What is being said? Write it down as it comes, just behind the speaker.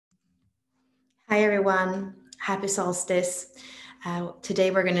Hi everyone, happy solstice. Today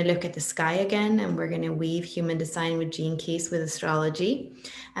we're going to look at the sky again, and we're going to weave human design with gene keys with astrology.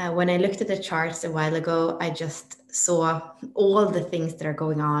 When I looked at the charts a while ago, I just saw all the things that are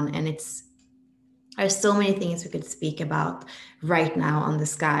going on, and there's so many things we could speak about right now on the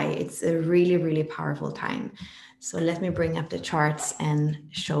sky. It's a really, really powerful time. So let me bring up the charts and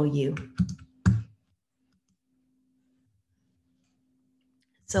show you.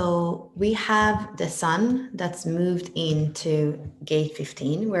 So we have the sun that's moved into gate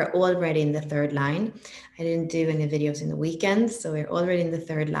 15. We're already in the third line. I didn't do any videos in the weekend, so we're already in the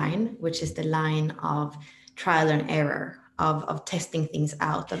third line, which is the line of trial and error, of testing things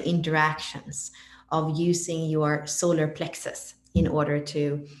out, of interactions, of using your solar plexus in order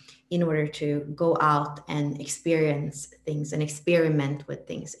to go out and experience things and experiment with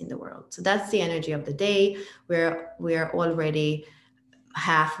things in the world. So that's the energy of the day. We're already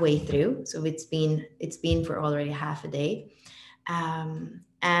halfway through, so it's been for already half a day,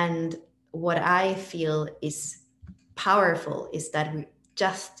 and what I feel is powerful is that we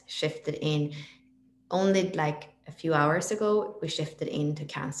just shifted in only like a few hours ago. We shifted into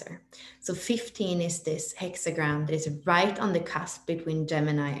Cancer. So 15 is this hexagram that is right on the cusp between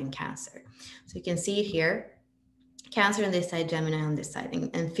Gemini and Cancer. So you can see it here, Cancer on this side, Gemini on this side,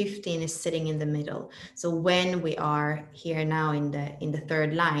 and 15 is sitting in the middle. So when we are here now in the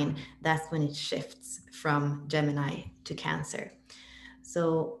third line, that's when it shifts from Gemini to Cancer.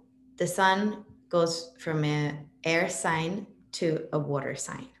 So the sun goes from an air sign to a water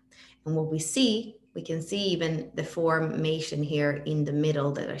sign. And what we can see even the formation here in the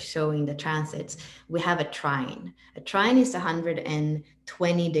middle that are showing the transits. We have a trine. A trine is a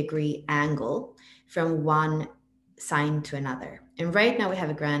 120-degree angle from one sign to another. And right now we have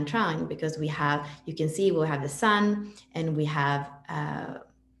a grand trine because you can see we have the sun, and we have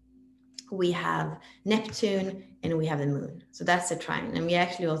Neptune, and we have the moon. So that's a trine. And we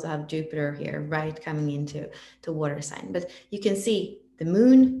actually also have Jupiter here, right, coming into the water sign. But you can see the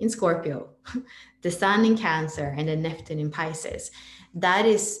moon in Scorpio, the sun in Cancer, and the Neptune in Pisces. That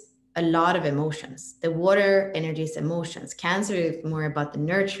is a lot of emotions. The water energy is emotions. Cancer is more about the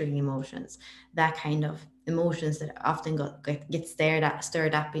nurturing emotions, that kind of emotions that often get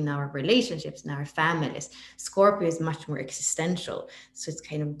stirred up in our relationships, in our families. Scorpio is much more existential. So it's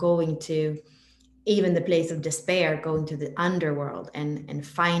kind of going to even the place of despair, going to the underworld and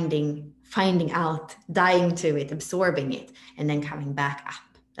finding out, dying to it, absorbing it, and then coming back up.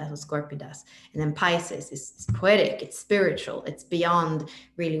 That's what Scorpio does. And then Pisces is poetic, it's spiritual, it's beyond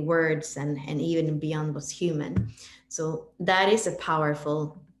really words and even beyond what's human. So that is a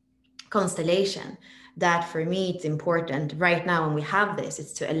powerful constellation that for me it's important right now when we have this.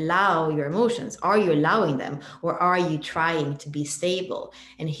 It's to allow your emotions. Are you allowing them, or are you trying to be stable?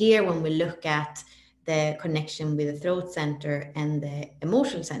 And here when we look at the connection with the throat center and the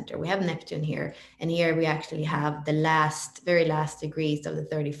emotional center, we have Neptune here, and here we actually have the very last degrees of the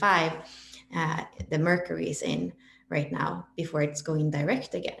 35. The Mercury is in right now before it's going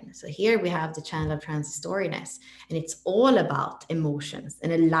direct again. So here we have the channel of Transitoriness, and it's all about emotions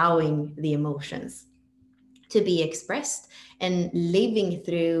and allowing the emotions to be expressed and living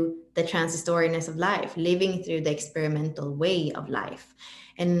through the transitoriness of life, living through the experimental way of life,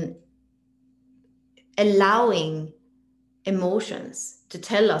 and allowing emotions to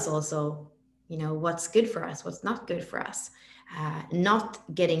tell us also, what's good for us, what's not good for us. Not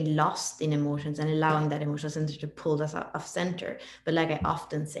getting lost in emotions and allowing that emotional center to pull us off center. But like I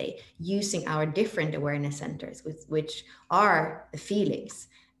often say, using our different awareness centers, which are the feelings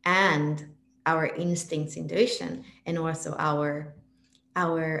and our instincts, intuition, and also our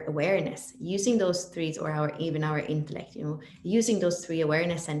awareness, using those three, or even our intellect, using those three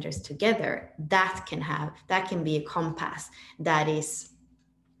awareness centers together, that can be a compass that is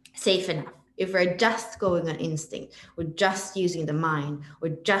safe enough. If we're just going on instinct, or just using the mind, or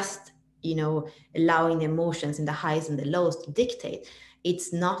just allowing the emotions and the highs and the lows to dictate,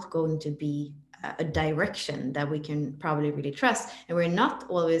 it's not going to be a direction that we can probably really trust. And we're not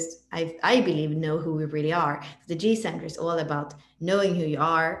always, I believe, know who we really are. The G center is all about knowing who you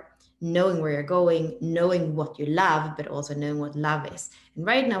are, knowing where you're going, knowing what you love, but also knowing what love is. And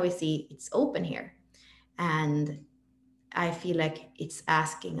right now we see it's open here, and I feel like it's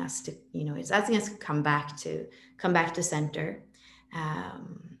asking us to, come back to center.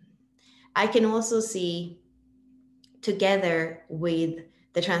 I can also see, together with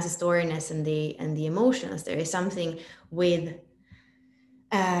the transitoriness and the emotions, there is something with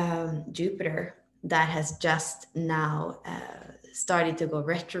Jupiter that has just now started to go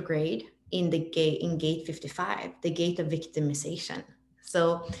retrograde in gate 55, the gate of victimization.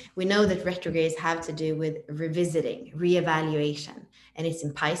 So we know that retrogrades have to do with revisiting, reevaluation. And it's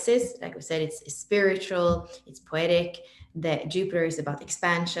in Pisces, like we said, it's spiritual, it's poetic. The Jupiter is about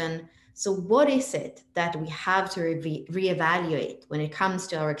expansion. So what is it that we have to reevaluate when it comes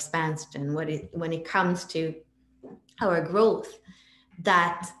to our expansion, when it comes to our growth,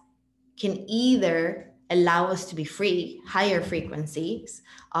 that can either allow us to be free, higher frequencies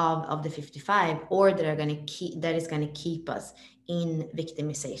of the 55, or that is going to keep us in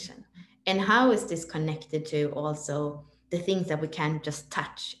victimization? And how is this connected to also the things that we can just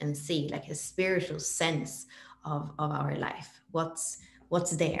touch and see, like a spiritual sense of our life? What's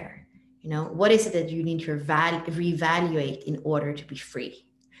there? You know, what is it that you need to reevaluate in order to be free?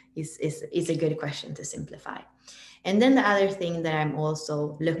 Is a good question to simplify. And then the other thing that I'm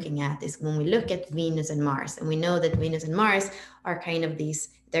also looking at is when we look at Venus and Mars, and we know that Venus and Mars are kind of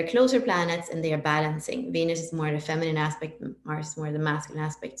they're closer planets and they are balancing. Venus is more the feminine aspect, Mars is more the masculine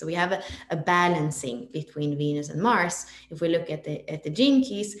aspect. So we have a balancing between Venus and Mars. If we look at the gene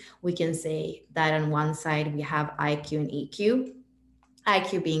keys, we can say that on one side we have IQ and EQ.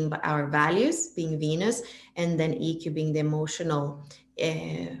 IQ being our values, being Venus, and then EQ being the emotional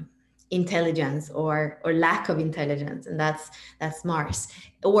intelligence or lack of intelligence, and that's Mars.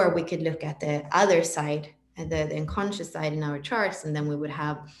 Or we could look at the other side, the unconscious side in our charts, and then we would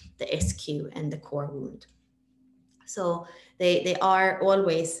have the SQ and the core wound. So they are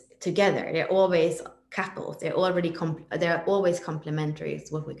always together. They're always couples. They're always complementary,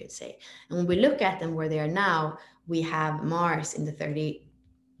 is what we could say. And when we look at them where they are now, we have Mars in the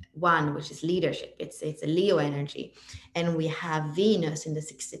 31, which is leadership. It's a Leo energy. And we have Venus in the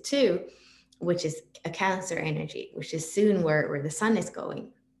 62, which is a Cancer energy, which is soon where the sun is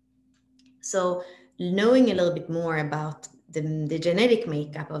going. So knowing a little bit more about the genetic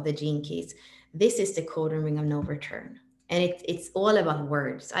makeup of the gene keys, this is the codon ring of no return. And it's all about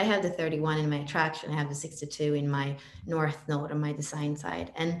words. I have the 31 in my attraction. I have the 62 in my north node on my design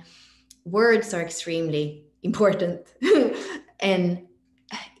side. And words are extremely important. And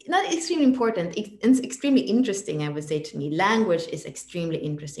not extremely important, it's extremely interesting, I would say. To me, language is extremely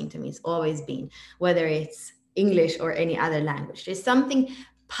interesting to me. It's always been, whether it's English or any other language. There's something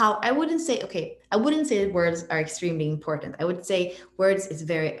I wouldn't say that words are extremely important. I would say words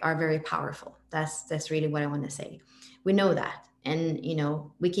are very powerful. That's really what I want to say. We know that. And you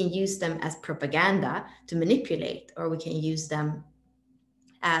know, we can use them as propaganda to manipulate, or we can use them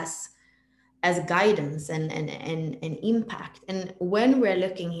as guidance and impact. And when we're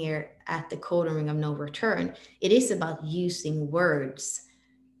looking here at the codon ring of no return, it is about using words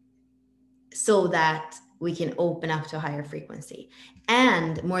so that we can open up to a higher frequency.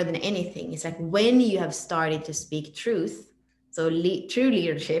 And more than anything, it's like when you have started to speak truth. So true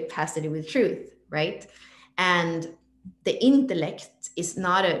leadership has to do with truth, right? And the intellect is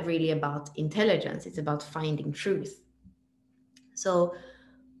not really about intelligence, it's about finding truth. So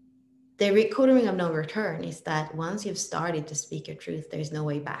the codon ring of no return is that once you've started to speak your truth, there's no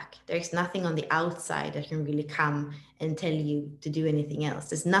way back. There's nothing on the outside that can really come and tell you to do anything else.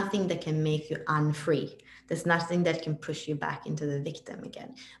 There's nothing that can make you unfree. There's nothing that can push you back into the victim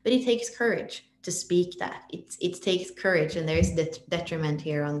again. But it takes courage to speak that. It takes courage, and there is the detriment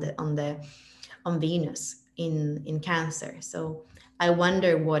here on Venus in Cancer. So I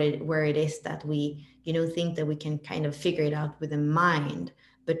wonder where it is that we think that we can kind of figure it out with the mind.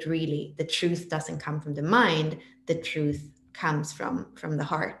 But really, the truth doesn't come from the mind. The truth comes from the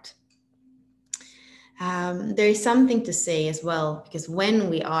heart. There is something to say as well, because when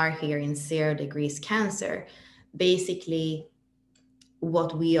we are here in 0 degrees Cancer, basically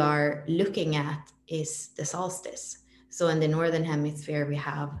what we are looking at is the solstice. So in the northern hemisphere, we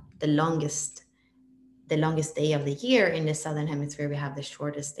have the longest day of the year. In the southern hemisphere, we have the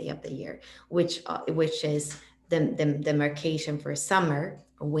shortest day of the year, which is the demarcation for summer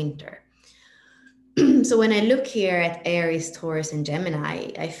or winter. So when I look here at Aries, Taurus, and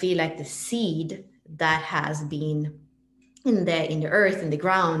Gemini, I feel like the seed that has been in the earth, in the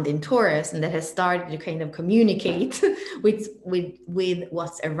ground, in Taurus, and that has started to kind of communicate with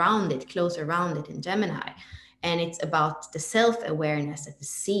what's around it, close around it in Gemini. And it's about the self-awareness that the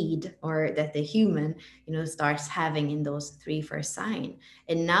seed, or that the human, starts having in those 3 first signs.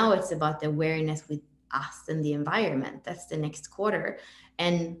 And now it's about the awareness with us and the environment. That's the next quarter.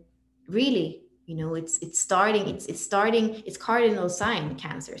 And really, it's cardinal sign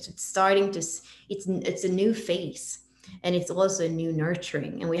Cancer. So it's a new phase, and it's also a new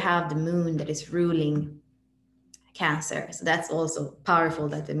nurturing. And we have the moon that is ruling Cancer. So that's also powerful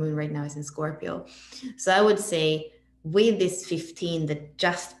that the moon right now is in Scorpio. So I would say with this 15 that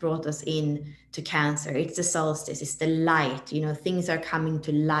just brought us in to Cancer. It's the solstice, it's the light, you know, things are coming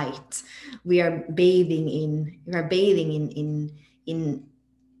to light. We are bathing in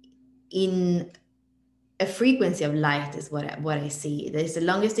a frequency of light is what I see. There's the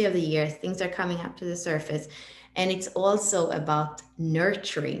longest day of the year, things are coming up to the surface. And it's also about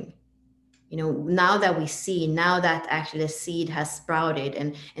nurturing. You know, now that we see, now that actually the seed has sprouted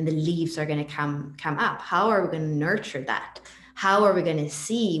and the leaves are going to come up, how are we going to nurture that? How are we going to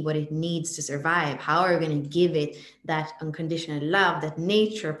see what it needs to survive? How are we going to give it that unconditional love that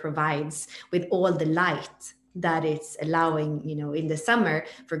nature provides with all the light that it's allowing, you know, in the summer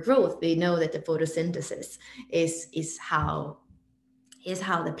for growth? We know that the photosynthesis is how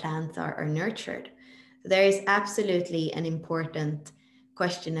the plants are nurtured. So there is absolutely an important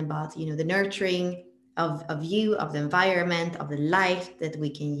question about, you know, the nurturing of you, of the environment, of the light that we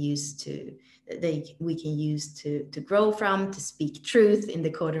can use to grow from, to speak truth in the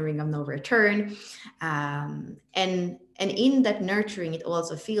Codon ring of no return. And in that nurturing, it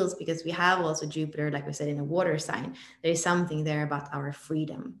also feels, because we have also Jupiter, like we said, in a water sign, there is something there about our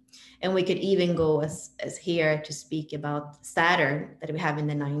freedom. And we could even go as here to speak about Saturn that we have in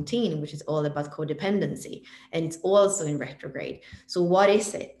the 19, which is all about codependency. And it's also in retrograde. So what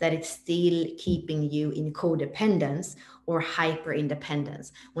is it that it's still keeping you in codependence or hyper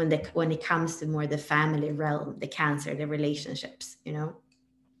independence when it comes to more the family realm, the Cancer, the relationships, you know?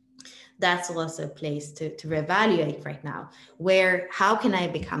 That's also a place to reevaluate right now, where how can I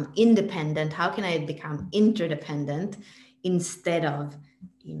become independent? How can I become interdependent instead of,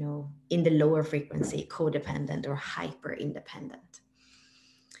 you know, in the lower frequency, codependent or hyper independent?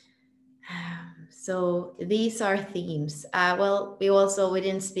 So these are themes. Well, we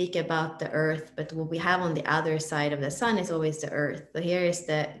didn't speak about the earth, but what we have on the other side of the sun is always the earth. So here is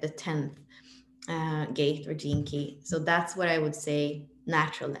the 10th gate or gene key. So that's what I would say,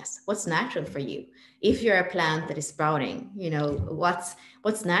 naturalness. What's natural for you? If you're a plant that is sprouting, you know, what's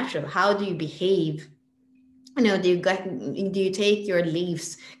natural? How do you behave? You know, do you take your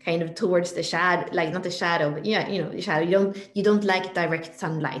leaves kind of towards the shadow, like not the shadow, but yeah, you know, the shadow. You don't like direct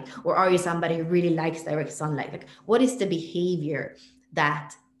sunlight, or are you somebody who really likes direct sunlight? Like, what is the behavior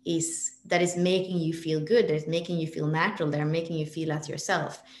that is making you feel good, that is making you feel natural, that are making you feel as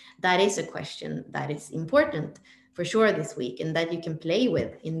yourself? That is a question that is important for sure this week, and that you can play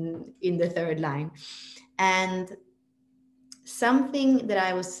with in the third line. And something that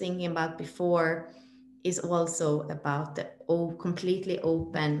I was thinking about before is also about the completely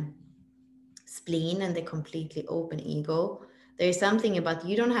open spleen and the completely open ego. There's something about,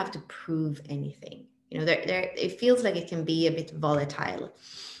 you don't have to prove anything. You know, it feels like it can be a bit volatile.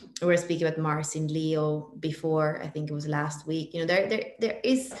 We were speaking about Mars in Leo before, I think it was last week. You know, there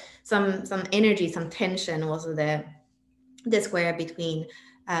is some energy, some tension, also the square between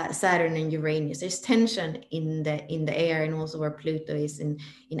Saturn and Uranus. There's tension in the air, and also where Pluto is in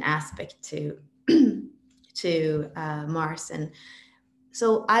aspect to Mars. And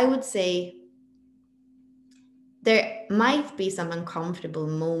so I would say there might be some uncomfortable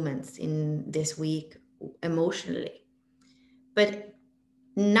moments in this week emotionally, but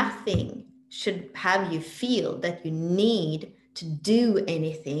nothing should have you feel that you need to do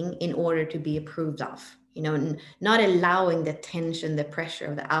anything in order to be approved of. You know, not allowing the tension, the pressure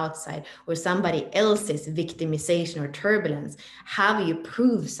of the outside, or somebody else's victimization or turbulence have you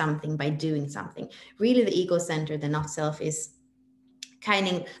prove something by doing something. Really, the ego center, the not self, is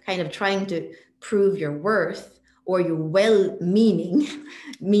kind of trying to prove your worth or your meaning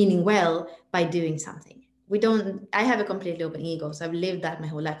well by doing something. I have a completely open ego, so I've lived that my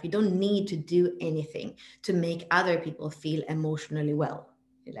whole life. You don't need to do anything to make other people feel emotionally well.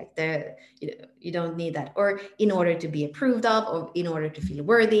 Like you don't need that, or in order to be approved of, or in order to feel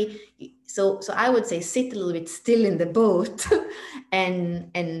worthy. So I would say sit a little bit still in the boat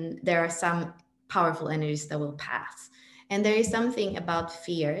and there are some powerful energies that will pass. And there is something about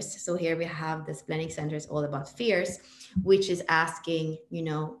fears. So here we have the Splenic Center is all about fears, which is asking, you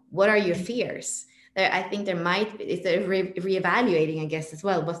know, what are your fears? I think there might be, it's a reevaluating, I guess, as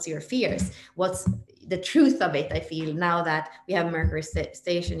well. What's your fears? What's the truth of it? I feel now that we have Mercury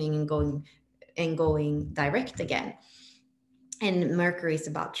stationing and going direct again. And Mercury is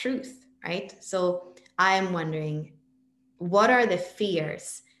about truth, right? So I'm wondering, what are the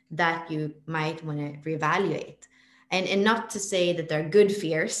fears that you might want to reevaluate? And not to say that they're good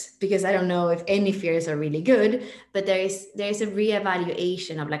fears, because I don't know if any fears are really good, but there is a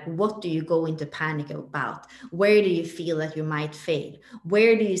reevaluation of, like, what do you go into panic about? Where do you feel that you might fail?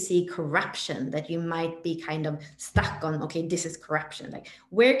 Where do you see corruption that you might be kind of stuck on? Okay, this is corruption. Like,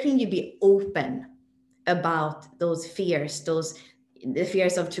 where can you be open about those fears, the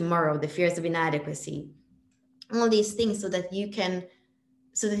fears of tomorrow, the fears of inadequacy, all these things, so that you can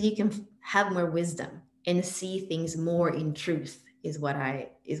have more wisdom and see things more in truth, is what I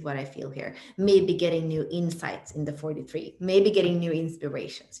feel here. Maybe getting new insights in the 43, maybe getting new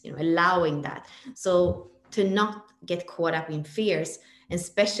inspirations, allowing that. So to not get caught up in fears,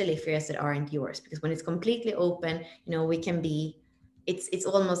 especially fears that aren't yours, because when it's completely open, we can be, it's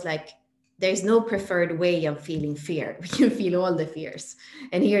almost like there's no preferred way of feeling fear. We can feel all the fears,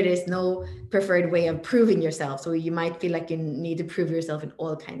 and here there's no preferred way of proving yourself. So you might feel like you need to prove yourself in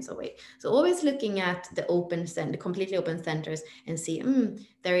all kinds of ways. So always looking at the completely open centers, and see,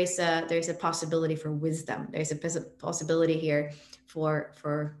 there is a possibility for wisdom. There's a possibility here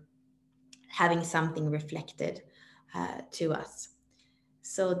for having something reflected to us.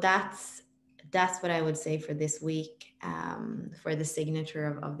 So that's what I would say for this week, for the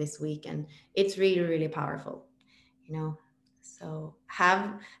signature of this week, and it's really, really powerful. So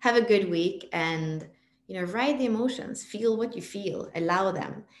have a good week, and ride the emotions, feel what you feel, allow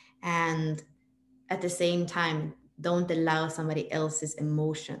them, and at the same time, don't allow somebody else's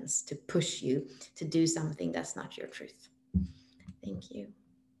emotions to push you to do something that's not your truth. Thank you.